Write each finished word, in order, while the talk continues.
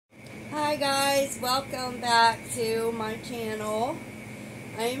Hi guys, welcome back to my channel.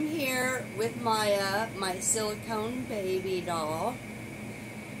 I'm here with Maya, my silicone baby doll,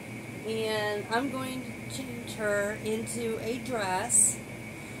 and I'm going to change her into a dress.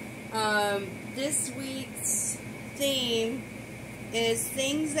 This week's theme is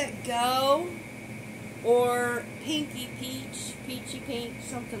things that go, or pinky peach, peachy pink,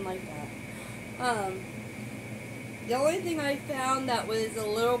 something like that. The only thing I found that was a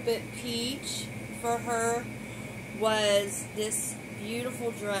little bit peach for her was this beautiful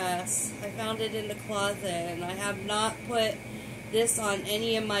dress. I found it in the closet, and I have not put this on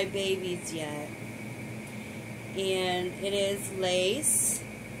any of my babies yet. And it is lace.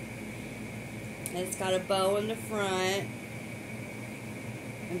 And it's got a bow in the front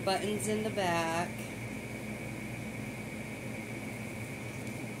and buttons in the back.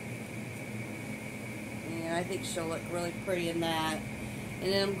 And I think she'll look really pretty in that.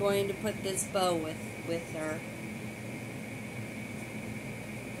 And then I'm going to put this bow with her.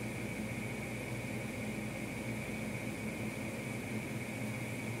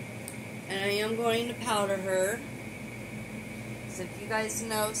 And I am going to powder her. So if you guys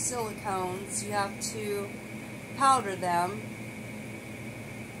know silicones, you have to powder them.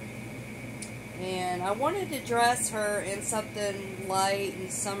 And I wanted to dress her in something light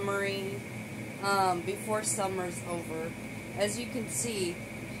and summery before summer's over. As you can see,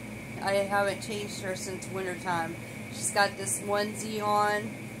 I haven't changed her since wintertime. She's got this onesie on,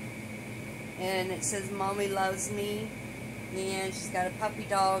 and it says "Mommy loves me," and she's got a puppy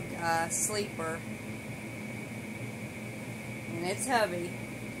dog sleeper, and it's heavy.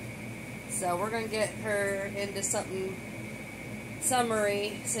 So we're going to get her into something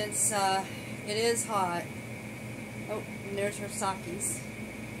summery since it is hot. Oh, and there's her sockies.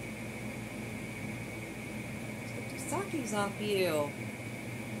 Sockies off you.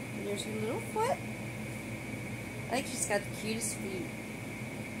 And there's her little foot. I think she's got the cutest feet.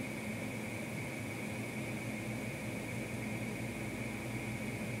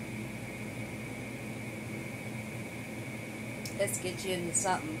 Let's get you into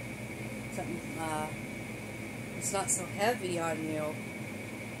something it's not so heavy on you.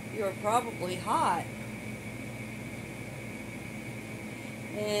 You are probably hot.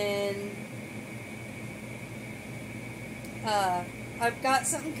 And I've got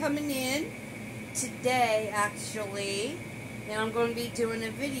something coming in today, actually, and I'm going to be doing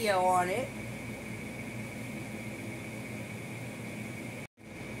a video on it.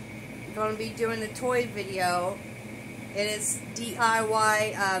 I'm going to be doing a toy video. It is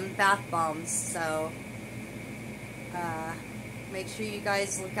DIY bath bombs, so make sure you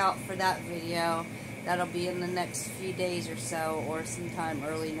guys look out for that video. That'll be in the next few days or so, or sometime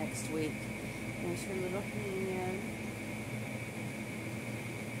early next week. There's her little hand.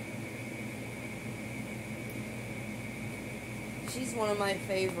 She's one of my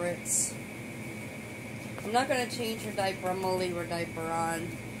favorites. I'm not going to change her diaper. I'm going to leave her diaper on.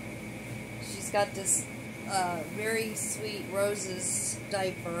 She's got this very sweet Roses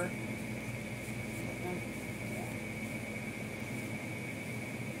diaper.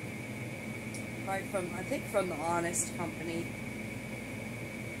 Right from, I think from the Honest Company.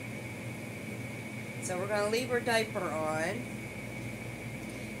 So we're going to leave her diaper on.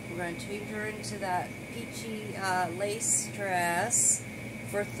 We're going to change her into that peachy lace dress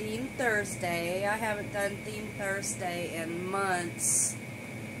for Theme Thursday. I haven't done Theme Thursday in months,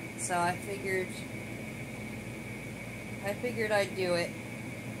 so I figured I'd do it.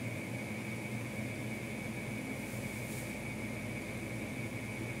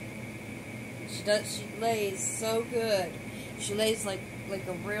 She lays so good. She lays like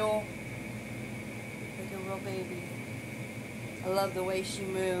a real baby. I love the way she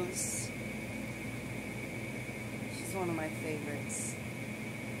moves. She's one of my favorites.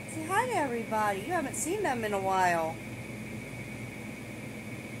 Say hi to everybody. You haven't seen them in a while.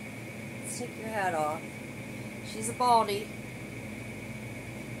 Let's take your hat off. She's a baldy.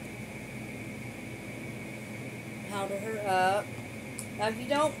 Powder her up. Now, if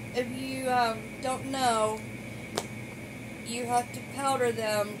you don't know, you have to powder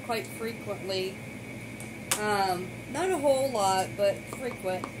them quite frequently. Not a whole lot, but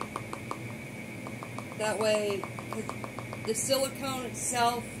frequent. That way, the silicone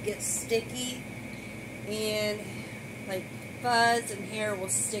itself gets sticky, and like fuzz and hair will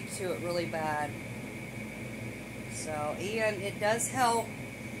stick to it really bad. So, and it does help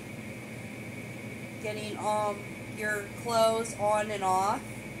getting your clothes on and off.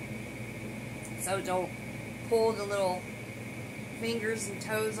 So don't pull the little fingers and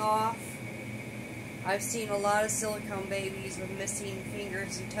toes off. I've seen a lot of silicone babies with missing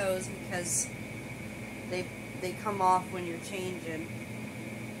fingers and toes because they come off when you're changing.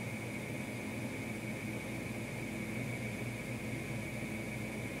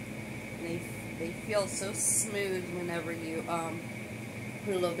 They feel so smooth whenever you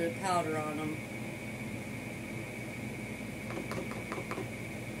put a little bit of powder on them.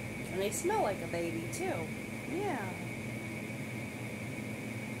 And they smell like a baby too. Yeah.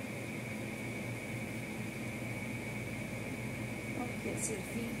 Oh, can't see the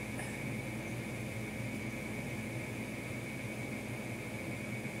feet.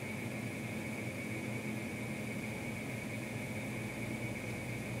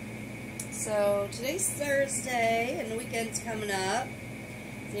 So today's Thursday and the weekend's coming up.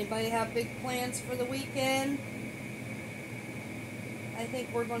 Does anybody have big plans for the weekend? I think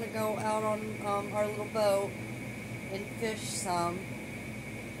we're going to go out on our little boat and fish some.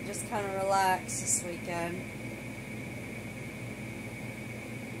 Just kind of relax this weekend.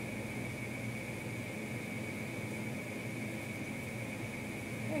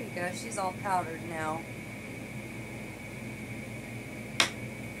 There you go. She's all powdered now.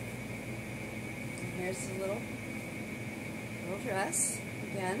 Here's the little dress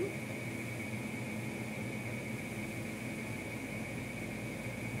again.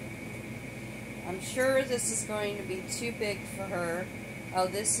 I'm sure this is going to be too big for her. Oh,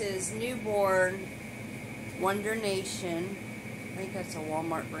 this is Newborn Wonder Nation. I think that's a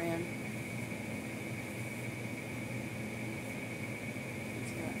Walmart brand.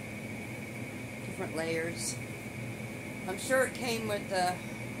 It's got different layers. I'm sure it came with the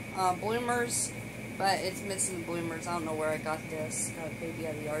bloomers, but it's missing the bloomers. I don't know where I got this. Got it maybe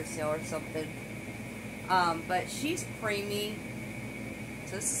at a yard sale or something. But she's preemie.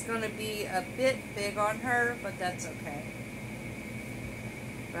 So this is going to be a bit big on her, but that's okay.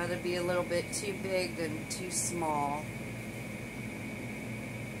 Rather be a little bit too big than too small.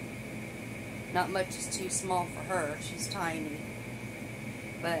 Not much is too small for her. She's tiny.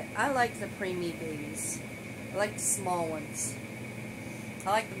 But I like the preemie babies. I like the small ones. I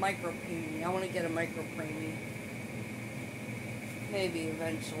like the micro preemie. I want to get a micro preemie. Maybe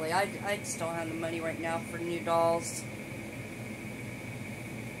eventually. I just don't have the money right now for new dolls.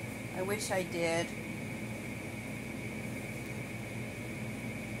 I wish I did.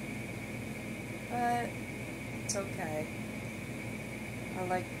 But it's okay. I'll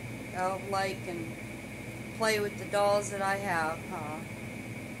like and play with the dolls that I have, huh?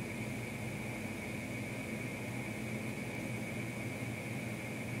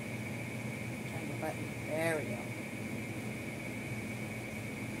 Button. There we go.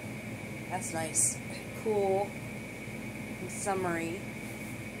 That's nice, cool, and summery.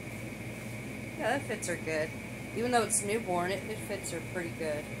 Yeah, that fits her good. Even though it's newborn, it fits her pretty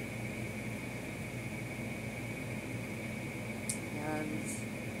good. And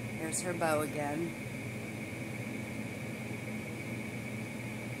there's her bow again.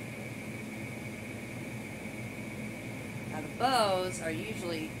 Now the bows are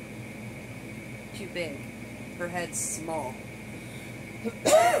usually too big. Her head's small.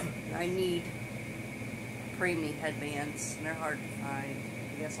 I need preemie headbands, and they're hard to find.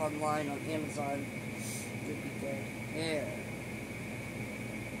 I guess online on Amazon would be good. There.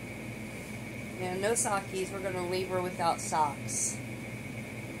 And no sockies. We're going to leave her without socks.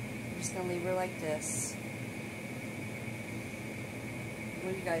 We're just going to leave her like this.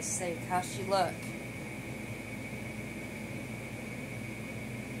 What do you guys think? How's she look?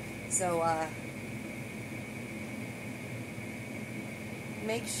 So,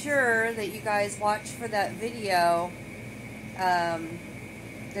 make sure that you guys watch for that video,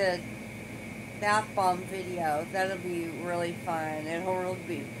 the bath bomb video. That'll be really fun. It'll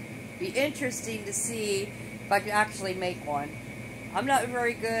really be interesting to see if I can actually make one. I'm not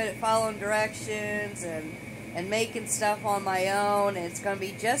very good at following directions and making stuff on my own. It's going to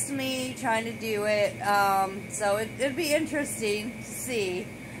be just me trying to do it. So it'll be interesting to see.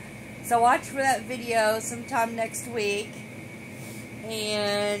 So watch for that video sometime next week.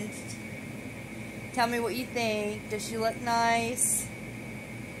 And tell me what you think. Does she look nice?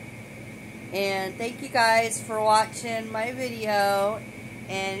 And thank you guys for watching my video.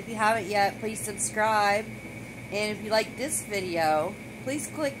 And if you haven't yet, please subscribe. And if you like this video, please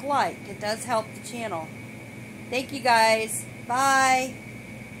click like. It does help the channel. Thank you guys. Bye.